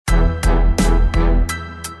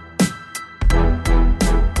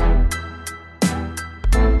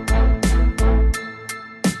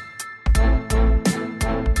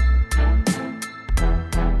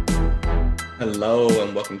Hello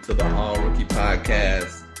and welcome to the All Rookie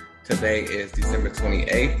Podcast. Today is December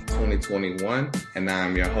 28th, 2021, and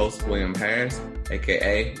I'm your host, William Harris,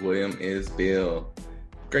 aka William is Bill.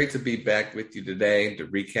 Great to be back with you today to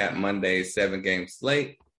recap Monday's 7-game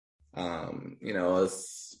slate.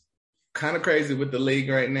 It's kind of crazy with the league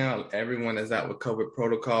right now. Everyone is out with COVID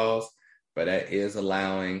protocols, but that is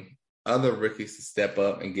allowing other rookies to step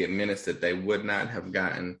up and get minutes that they would not have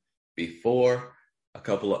gotten before. A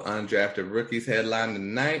couple of undrafted rookies headline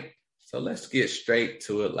tonight. So let's get straight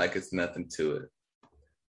to it like it's nothing to it.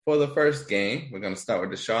 For the first game, we're going to start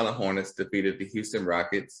with the Charlotte Hornets defeated the Houston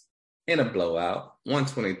Rockets in a blowout,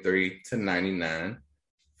 123-99.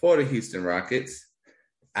 For the Houston Rockets,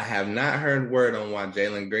 I have not heard word on why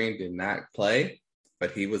Jalen Green did not play,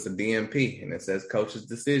 but he was a DNP, and it says coach's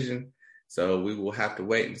decision. So we will have to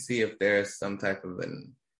wait and see if there's some type of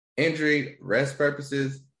an injury, rest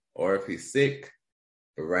purposes, or if he's sick.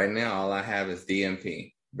 But right now, all I have is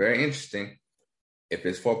DNP. Very interesting. If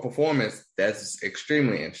it's for performance, that's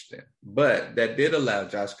extremely interesting. But that did allow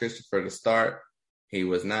Josh Christopher to start. He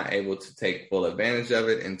was not able to take full advantage of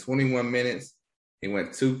it. In 21 minutes, he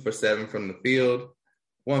went 2 for 7 from the field,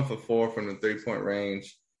 1 for 4 from the three-point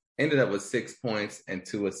range, ended up with 6 points and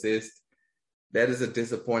 2 assists. That is a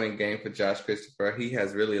disappointing game for Josh Christopher. He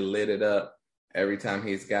has really lit it up every time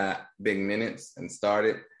he's got big minutes and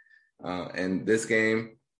started. And this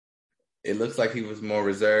game, it looks like he was more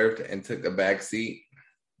reserved and took a back seat.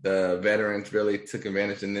 The veterans really took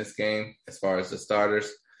advantage in this game as far as the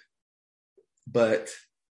starters. But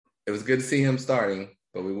it was good to see him starting,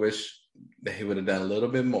 but we wish that he would have done a little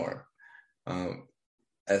bit more.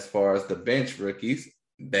 As far as the bench rookies,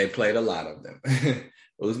 they played a lot of them.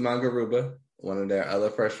 Usman Garuba, one of their other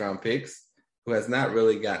first-round picks, who has not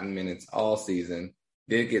really gotten minutes all season,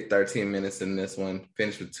 did get 13 minutes in this one,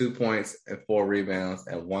 finished with 2 points and 4 rebounds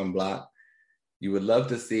and 1 block. You would love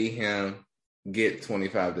to see him get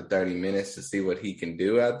 25 to 30 minutes to see what he can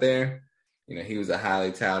do out there. You know, he was a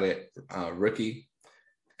highly touted rookie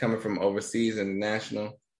coming from overseas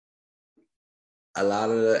international. A lot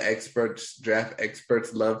of the experts, draft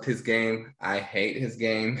experts, loved his game. I hate his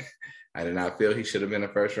game. I did not feel he should have been a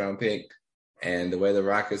first-round pick. And the way the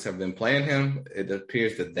Rockets have been playing him, it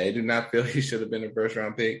appears that they do not feel he should have been a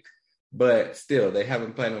first-round pick. But still, they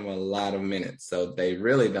haven't played him a lot of minutes, so they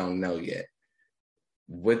really don't know yet.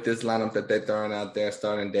 With this lineup that they're throwing out there,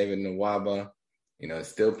 starting David Nwaba,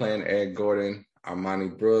 still playing Eric Gordon,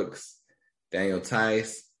 Armani Brooks, Daniel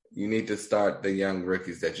Tice, you need to start the young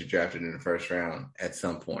rookies that you drafted in the first round at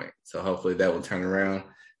some point. So hopefully that will turn around.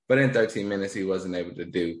 But in 13 minutes, he wasn't able to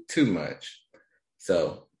do too much.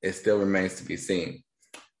 So it still remains to be seen.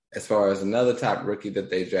 As far as another top rookie that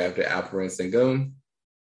they drafted, Alperen Sengun,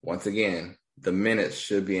 once again, the minutes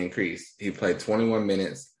should be increased. He played 21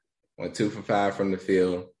 minutes, went 2 for 5 from the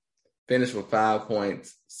field, finished with 5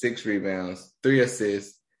 points, 6 rebounds, 3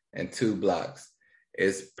 assists, and 2 blocks.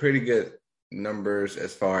 It's pretty good numbers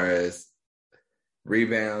as far as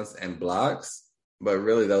rebounds and blocks, but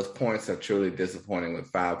really those points are truly disappointing with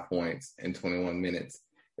 5 points in 21 minutes.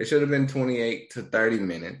 It should have been 28 to 30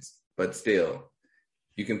 minutes, but still,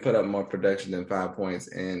 you can put up more production than 5 points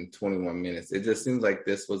in 21 minutes. It just seems like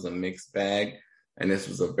this was a mixed bag, and this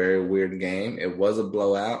was a very weird game. It was a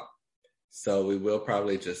blowout, so we will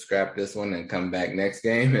probably just scrap this one and come back next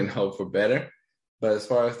game and hope for better. But as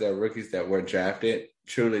far as the rookies that were drafted,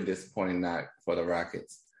 truly disappointing night for the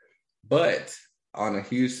Rockets. But on a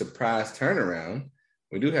huge surprise turnaround,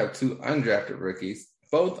 we do have 2 undrafted rookies,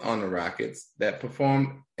 both on the Rockets, that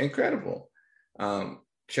performed incredible.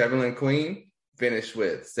 Trevelin Queen finished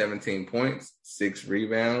with 17 points, 6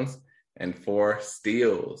 rebounds, and 4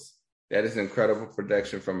 steals. That is incredible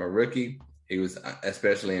production from a rookie. He was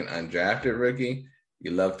especially an undrafted rookie.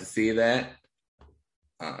 You love to see that.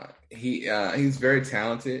 He's very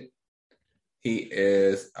talented. He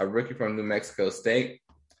is a rookie from New Mexico State.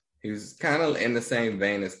 He was kind of in the same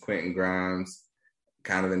vein as Quentin Grimes,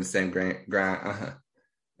 kind of in the same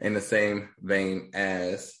in the same vein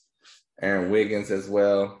as Aaron Wiggins as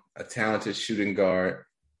well, a talented shooting guard,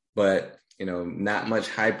 but, not much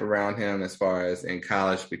hype around him as far as in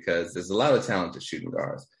college because there's a lot of talented shooting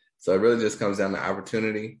guards. So it really just comes down to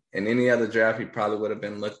opportunity. In any other draft, he probably would have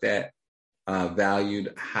been looked at,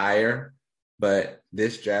 valued higher, but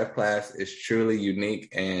this draft class is truly unique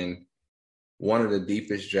and one of the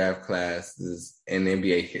deepest draft classes in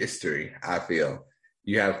NBA history, I feel.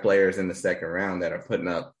 You have players in the second round that are putting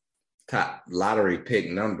up top lottery pick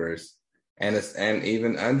numbers, and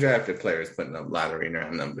even undrafted players putting up lottery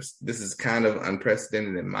round numbers. This is kind of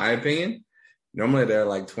unprecedented in my opinion. Normally there are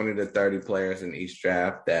like 20 to 30 players in each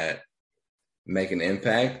draft that make an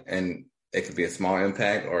impact, and it could be a small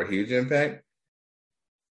impact or a huge impact.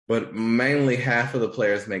 But mainly half of the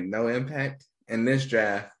players make no impact. In this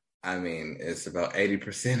draft, I mean, it's about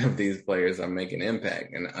 80% of these players are making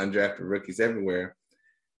impact, and undrafted rookies everywhere.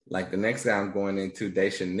 Like the next guy I'm going into,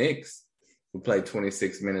 Daishen Nix, who played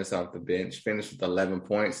 26 minutes off the bench, finished with 11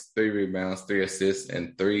 points, 3 rebounds, 3 assists,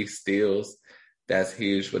 and 3 steals. That's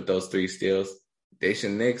huge with those 3 steals.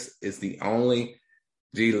 Daishen Nix is the only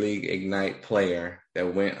G League Ignite player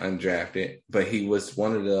that went undrafted, but he was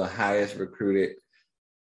one of the highest recruited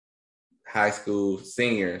high school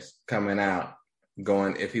seniors coming out.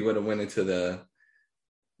 Going, if he would have went into the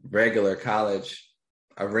regular college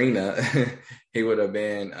arena, he would have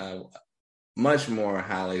been much more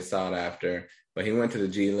highly sought after. But he went to the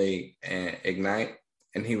G League and Ignite,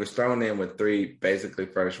 and he was thrown in with 3 basically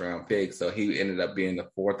first-round picks. So he ended up being the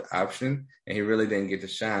 4th option, and he really didn't get to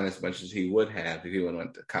shine as much as he would have if he would have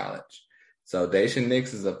went to college. So Daishen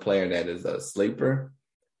Nix is a player that is a sleeper,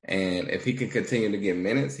 and if he can continue to get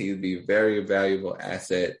minutes, he would be a very valuable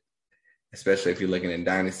asset, especially if you're looking in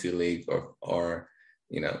Dynasty League or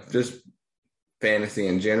just fantasy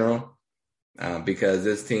in general, because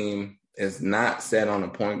this team is not set on a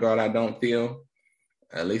point guard, I don't feel,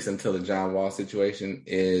 at least until the John Wall situation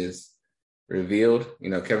is revealed.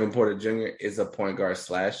 Kevin Porter Jr. is a point guard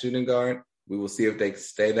 / shooting guard. We will see if they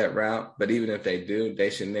stay that route. But even if they do,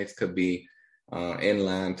 Daishen Nix could be in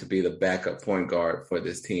line to be the backup point guard for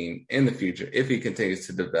this team in the future if he continues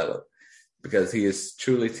to develop, because he is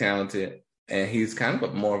truly talented and he's kind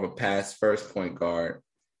of more of a pass-first point guard,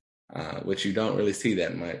 which you don't really see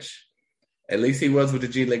that much. At least he was with the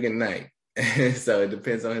G League Ignite. So it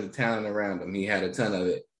depends on his talent around him. He had a ton of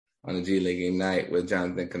it on the G League Ignite with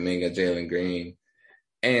Jonathan Kuminga, Jalen Green,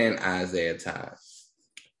 and Isaiah Todd.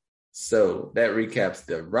 So that recaps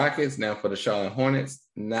the Rockets. Now for the Charlotte Hornets,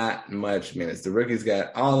 not much minutes. The rookies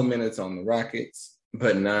got all the minutes on the Rockets,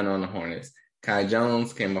 but none on the Hornets. Kai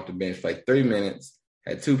Jones came off the bench, played 3 minutes,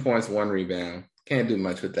 had 2 points, 1 rebound. Can't do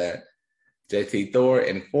much with that. JT Thor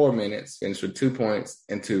in 4 minutes, finished with 2 points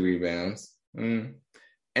and 2 rebounds.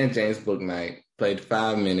 And James Bouknight played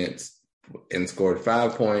 5 minutes and scored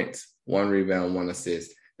 5 points, 1 rebound, 1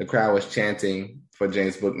 assist. The crowd was chanting for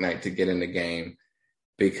James Bouknight to get in the game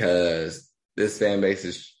because this fan base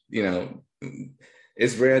is,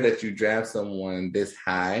 it's rare that you draft someone this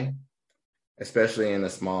high, especially in a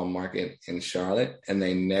small market in Charlotte, and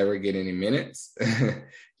they never get any minutes.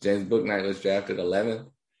 James Bouknight was drafted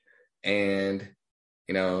 11th, and,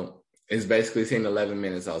 he's basically seen 11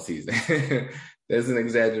 minutes all season. There's an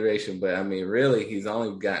exaggeration, but I mean, really, he's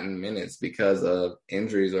only gotten minutes because of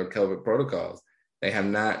injuries or COVID protocols. They have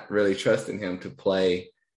not really trusted him to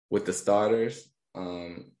play with the starters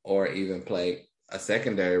or even play a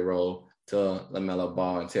secondary role to LaMelo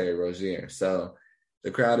Ball and Terry Rozier. So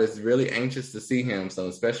the crowd is really anxious to see him. So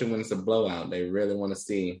especially when it's a blowout, they really want to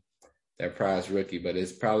see their prize rookie, but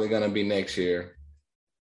it's probably going to be next year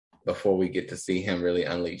before we get to see him really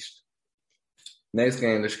unleashed. Next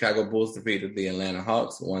game, the Chicago Bulls defeated the Atlanta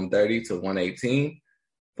Hawks 130-118.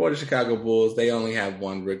 For the Chicago Bulls, they only have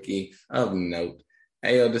one rookie of note,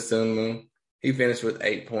 Ayo Dosunmu. He finished with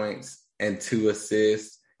 8 points and 2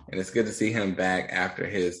 assists, and it's good to see him back after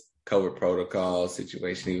his COVID protocol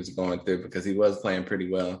situation he was going through, because he was playing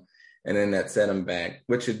pretty well, and then that set him back,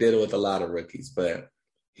 which it did with a lot of rookies, but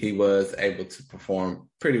he was able to perform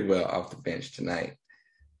pretty well off the bench tonight.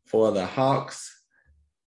 For the Hawks,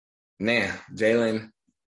 now, Jalen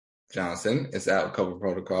Johnson is out with COVID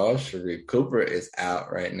protocol. Sharif Cooper is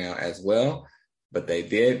out right now as well. But they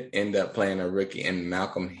did end up playing a rookie in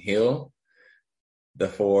Malcolm Hill, the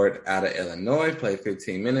forward out of Illinois, played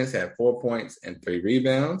 15 minutes, had 4 points and 3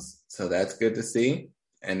 rebounds. So that's good to see.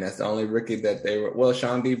 And that's the only rookie that they were. Well,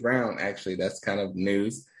 Sean D. Brown, actually, that's kind of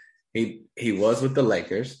news. He was with the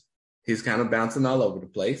Lakers. He's kind of bouncing all over the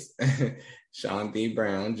place. Sean D.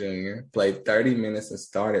 Brown Jr. played 30 minutes and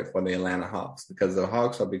started for the Atlanta Hawks because the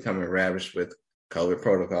Hawks are becoming ravished with COVID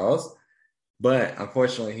protocols. But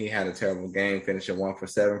unfortunately, he had a terrible game, finishing 1 for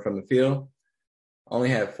 7 from the field. Only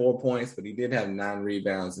had 4 points, but he did have 9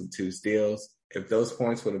 rebounds and 2 steals. If those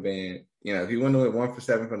points would have been, if he went 1 for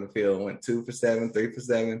 7 from the field, went 2 for 7, 3 for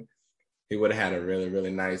 7, he would have had a really,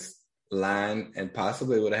 really nice line and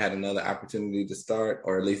possibly would have had another opportunity to start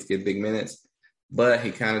or at least get big minutes. But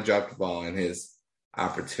he kind of dropped the ball in his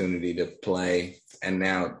opportunity to play. And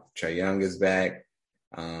now Trae Young is back.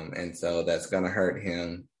 And so that's going to hurt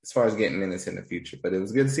him as far as getting minutes in the future. But it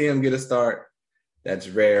was good to see him get a start. That's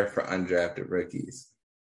rare for undrafted rookies.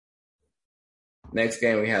 Next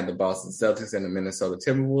game, we had the Boston Celtics and the Minnesota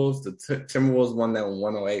Timberwolves. The Timberwolves won that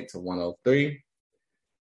one 108-103.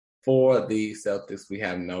 For the Celtics, we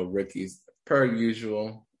have no rookies per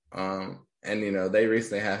usual. And, they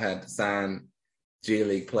recently have had to sign G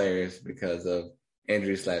League players because of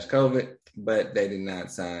injury/COVID, but they did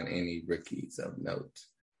not sign any rookies of note.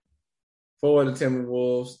 For the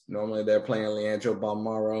Timberwolves, normally they're playing Leandro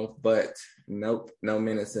Balmaro, but nope, no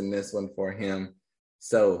minutes in this one for him.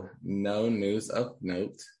 So no news of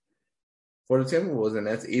note for the Timberwolves, and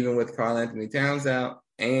that's even with Karl-Anthony Towns out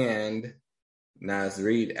and Naz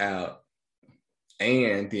Reid out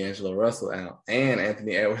and D'Angelo Russell out and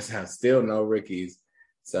Anthony Edwards out. Still no rookies.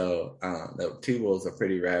 So the T-Wolves are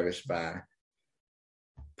pretty ravished by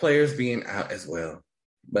players being out as well.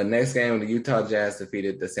 But next game, the Utah Jazz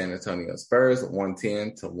defeated the San Antonio Spurs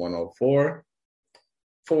 110-104.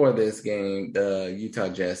 For this game, the Utah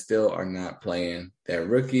Jazz still are not playing their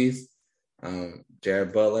rookies.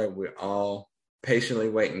 Jared Butler, we're all patiently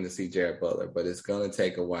waiting to see Jared Butler, but it's going to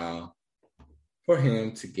take a while for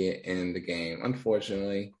him to get in the game,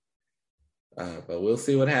 unfortunately. But we'll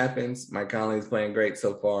see what happens. Mike Conley is playing great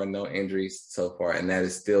so far, no injuries so far, and that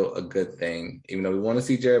is still a good thing. Even though we want to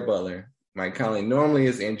see Jared Butler, Mike Conley normally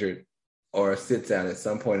is injured or sits out at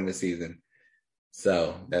some point in the season.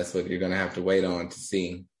 So that's what you're going to have to wait on to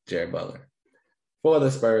see Jared Butler. For the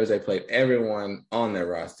Spurs, they played everyone on their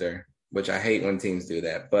roster, which I hate when teams do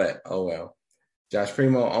that, but oh well. Josh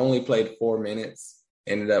Primo only played 4 minutes,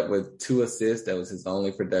 ended up with 2 assists. That was his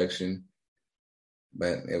only production,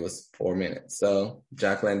 but it was 4 minutes. So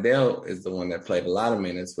Jock Landale is the one that played a lot of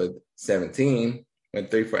minutes with 17,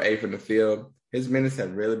 went 3 for 8 from the field. His minutes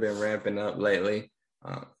have really been ramping up lately.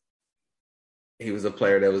 He was a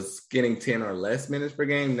player that was getting 10 or less minutes per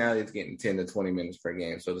game. Now he's getting 10 to 20 minutes per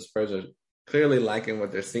game. So the Spurs are clearly liking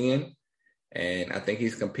what they're seeing. And I think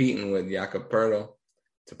he's competing with Jakob Poeltl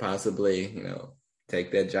to possibly,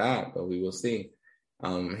 take that job, but we will see.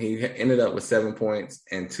 He ended up with 7 points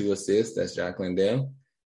and 2 assists. That's Jock Landale.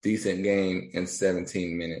 Decent game in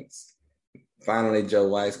 17 minutes. Finally, Joe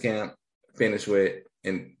Wieskamp finished with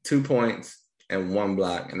 2 points and 1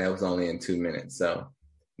 block, and that was only in 2 minutes. So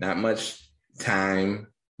not much time,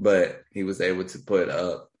 but he was able to put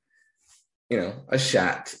up, a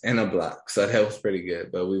shot and a block. So that was pretty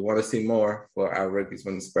good. But we want to see more for our rookies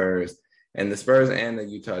from the Spurs. And the Spurs and the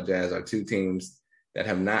Utah Jazz are 2 teams that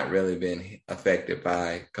have not really been affected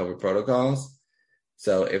by COVID protocols.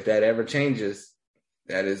 So if that ever changes,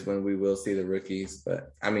 that is when we will see the rookies.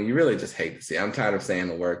 But, you really just hate to see it. I'm tired of saying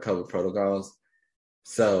the word COVID protocols.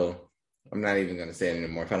 So I'm not even going to say it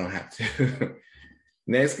anymore if I don't have to.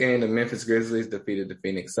 Next game, the Memphis Grizzlies defeated the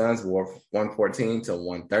Phoenix Suns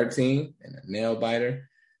 114-113 in a nail-biter.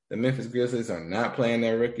 The Memphis Grizzlies are not playing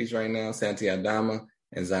their rookies right now, Santi Aldama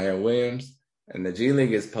and Zaire Williams. And the G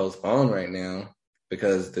League is postponed right now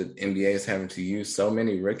because the NBA is having to use so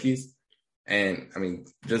many rookies and,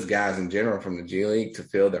 just guys in general from the G League to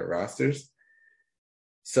fill their rosters.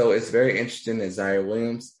 So it's very interesting that Zaire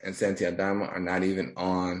Williams and Santi Aldama are not even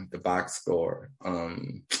on the box score.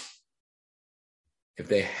 If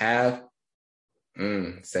they have,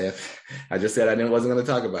 I just said I wasn't going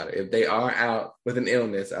to talk about it. If they are out with an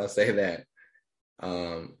illness, I'll say that.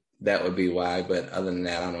 That would be why, but other than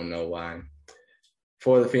that, I don't know why.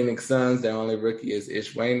 For the Phoenix Suns, their only rookie is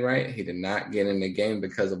Ish Wainwright. He did not get in the game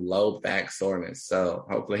because of low back soreness. So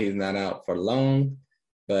hopefully he's not out for long,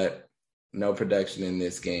 but no production in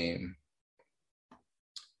this game.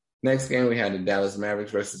 Next game, we had the Dallas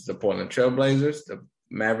Mavericks versus the Portland Trailblazers. The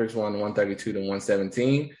Mavericks won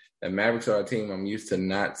 132-117. The Mavericks are a team I'm used to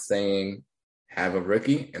not saying have a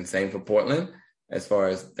rookie, and same for Portland, as far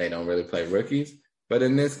as they don't really play rookies. But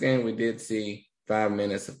in this game, we did see 5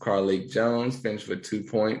 minutes of Carlik Jones, finished with 2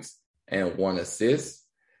 points and 1 assist.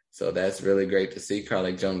 So that's really great to see.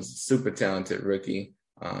 Carlik Jones, super talented rookie,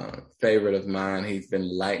 favorite of mine. He's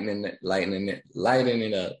been lighting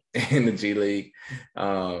it up in the G League.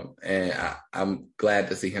 And I'm glad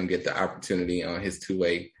to see him get the opportunity on his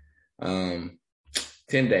 2-way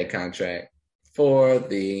 10-day contract for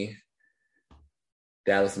the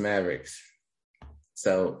Dallas Mavericks.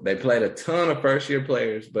 So they played a ton of first-year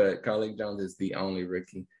players, but Carlik Jones is the only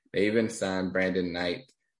rookie. They even signed Brandon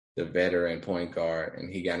Knight, the veteran point guard,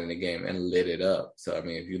 and he got in the game and lit it up. So,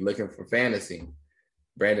 if you're looking for fantasy,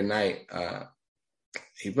 Brandon Knight,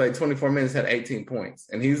 he played 24 minutes, had 18 points,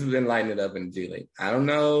 and he's been lighting it up in the G League. I don't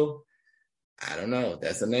know.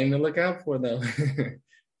 That's a name to look out for, though.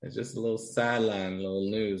 It's just a little sideline, a little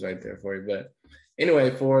news right there for you. But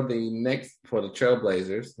anyway, for the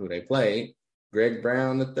Trailblazers, who they played, Greg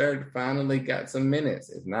Brown III finally got some minutes.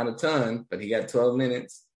 It's not a ton, but he got 12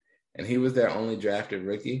 minutes, and he was their only drafted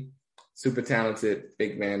rookie. Super talented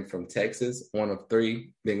big man from Texas, one of 3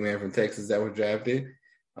 big men from Texas that were drafted.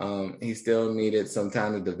 He still needed some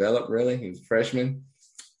time to develop, really. He was a freshman.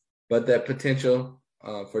 But that potential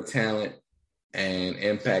for talent and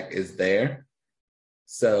impact is there.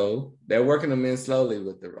 So they're working him in slowly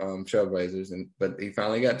with the Trailblazers. But he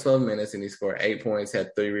finally got 12 minutes, and he scored 8 points,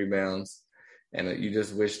 had 3 rebounds. And you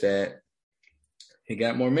just wish that he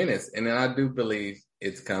got more minutes. And then I do believe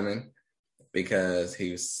it's coming because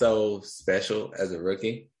he was so special as a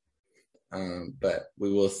rookie. But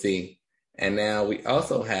we will see. And now we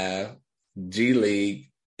also have G League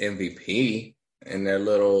MVP in their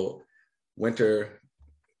little winter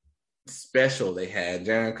special they had.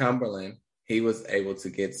 Jaron Cumberland, he was able to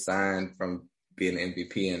get signed from being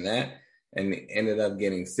MVP in that, and he ended up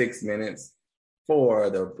getting 6 minutes for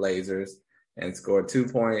the Blazers and scored 2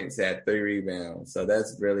 points, had 3 rebounds. So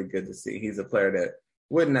that's really good to see. He's a player that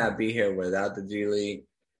would not be here without the G League,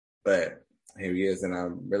 but here he is, and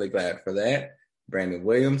I'm really glad for that. Brandon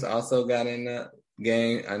Williams also got in the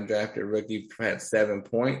game, undrafted rookie, had 7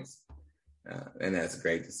 points, and that's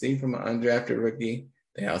great to see from an undrafted rookie.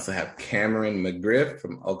 They also have Cameron McGriff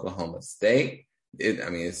from Oklahoma State.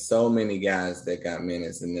 It's so many guys that got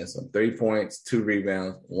minutes in this one. 3 points, 2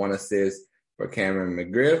 rebounds, 1 assist for Cameron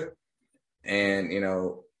McGriff. And,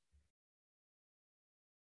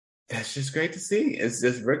 that's just great to see. It's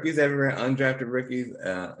just rookies everywhere, undrafted rookies.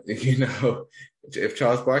 If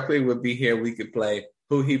Charles Barkley would be here, we could play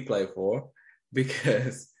who he played for,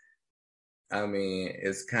 because,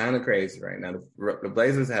 it's kind of crazy right now. The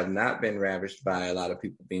Blazers have not been ravished by a lot of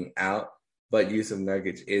people being out, but Yusuf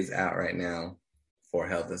Nurkic is out right now for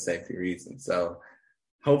health and safety reasons. So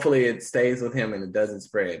hopefully it stays with him and it doesn't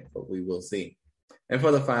spread, but we will see. And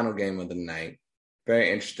for the final game of the night,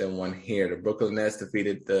 very interesting one here. The Brooklyn Nets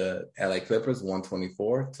defeated the LA Clippers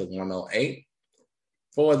 124-108.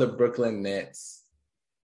 For the Brooklyn Nets,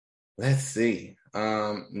 let's see.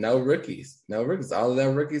 No rookies. All of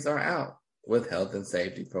their rookies are out with health and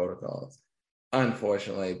safety protocols.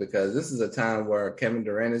 Unfortunately, because this is a time where Kevin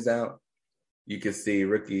Durant is out, you can see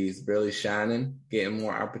rookies really shining, getting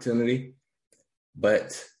more opportunity.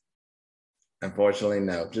 But unfortunately,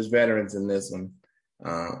 no. Just veterans in this one.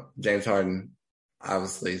 James Harden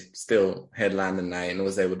obviously still headlined the night and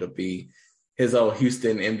was able to be his old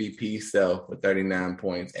Houston MVP self with 39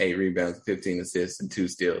 points, 8 rebounds, 15 assists, and 2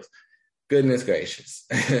 steals. Goodness gracious.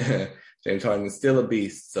 James Harden is still a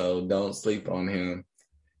beast, so don't sleep on him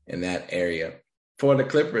in that area. For the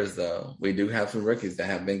Clippers, though, we do have some rookies that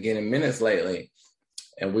have been getting minutes lately,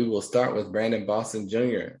 and we will start with Brandon Boston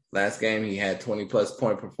Jr. Last game, he had 20-plus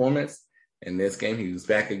point performance. In this game, he was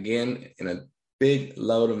back again in a big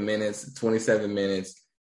load of minutes, 27 minutes,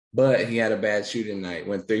 but he had a bad shooting night.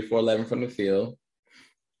 Went 3 for 11 from the field,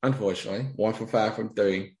 unfortunately, 1 for 5 from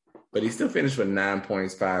 3. But he still finished with 9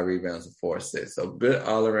 points, 5 rebounds, and 4 assists. So good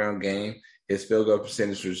all-around game. His field goal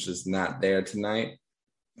percentage was just not there tonight.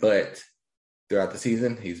 But throughout the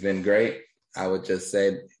season, he's been great. I would just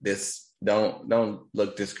say this: don't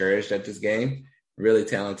look discouraged at this game. Really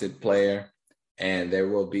talented player, and there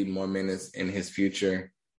will be more minutes in his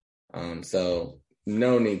future. So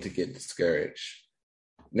no need to get discouraged.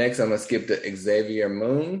 Next, I'm going to skip to Xavier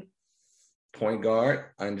Moon, point guard,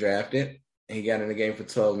 undrafted. He got in the game for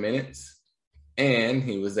 12 minutes, and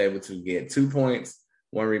he was able to get 2 points,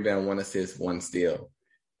 1 rebound, 1 assist, 1 steal.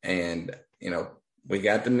 And, we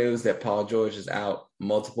got the news that Paul George is out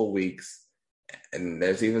multiple weeks, and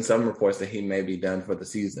there's even some reports that he may be done for the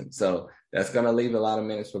season. So that's going to leave a lot of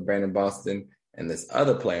minutes for Brandon Boston and this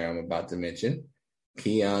other player I'm about to mention,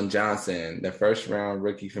 Keon Johnson, the first-round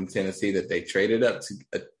rookie from Tennessee that they traded up to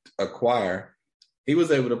acquire. He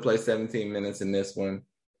was able to play 17 minutes in this one,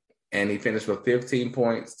 and he finished with 15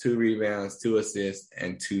 points, 2 rebounds, 2 assists,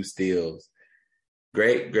 and 2 steals.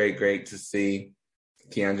 Great to see.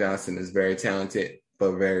 Keon Johnson is very talented,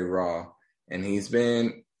 but very raw. And he's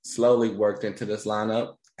been slowly worked into this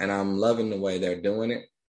lineup, and I'm loving the way they're doing it.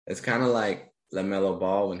 It's kind of like LaMelo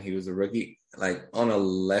Ball when he was a rookie, like on a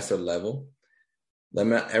lesser level.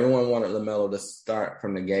 Everyone wanted LaMelo to start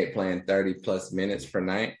from the gate playing 30-plus minutes per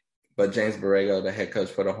night, but James Borrego, the head coach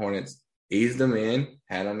for the Hornets, eased them in,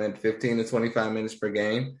 had them at 15 to 25 minutes per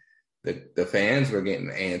game. The fans were getting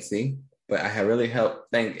antsy, but I really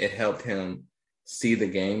think it helped him see the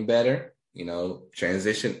game better,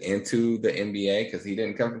 transition into the NBA, because he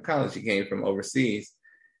didn't come from college. He came from overseas,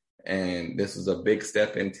 and this was a big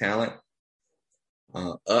step in talent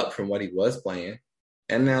up from what he was playing.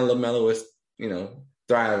 And now LaMelo is,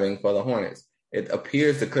 thriving for the Hornets. It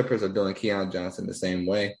appears the Clippers are doing Keon Johnson the same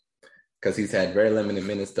way, because he's had very limited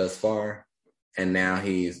minutes thus far, and now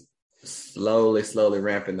he's slowly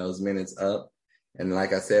ramping those minutes up. And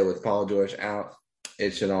like I said, with Paul George out,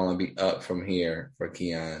 it should only be up from here for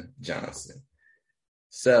Keon Johnson.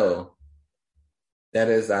 So that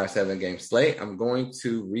is our 7-game slate. I'm going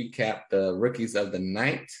to recap the rookies of the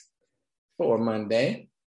night for Monday.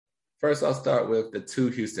 First, I'll start with the 2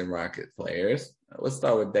 Houston Rockets players. Let's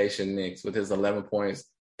start with Daishen Nix with his 11 points,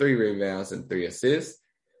 3 rebounds, and 3 assists.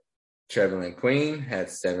 Trevelin Queen had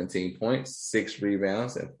 17 points, 6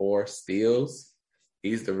 rebounds, and 4 steals.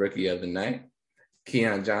 He's the rookie of the night.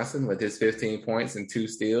 Keon Johnson with his 15 points and 2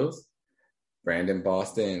 steals. Brandon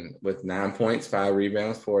Boston with 9 points, 5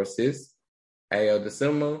 rebounds, 4 assists. Ayo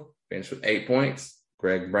Dosunmu finished with 8 points.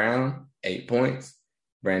 Greg Brown, 8 points.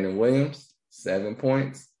 Brandon Williams, 7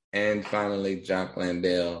 points. And finally, Jock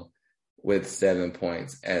Landale with 7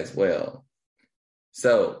 points as well.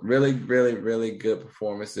 So really, really, really good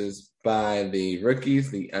performances by the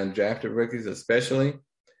rookies, the undrafted rookies especially.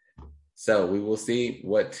 So we will see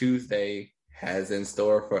what Tuesday has in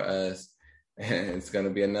store for us. And it's going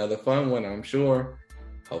to be another fun one, I'm sure.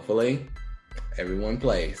 Hopefully, everyone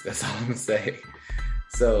plays. That's all I'm going to say.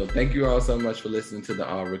 So thank you all so much for listening to the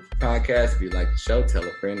All Rookie Podcast. If you like the show, tell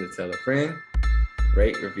a friend to tell a friend.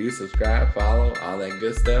 Rate, review, subscribe, follow, all that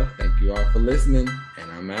good stuff. Thank you all for listening.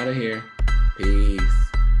 And I'm out of here. Peace.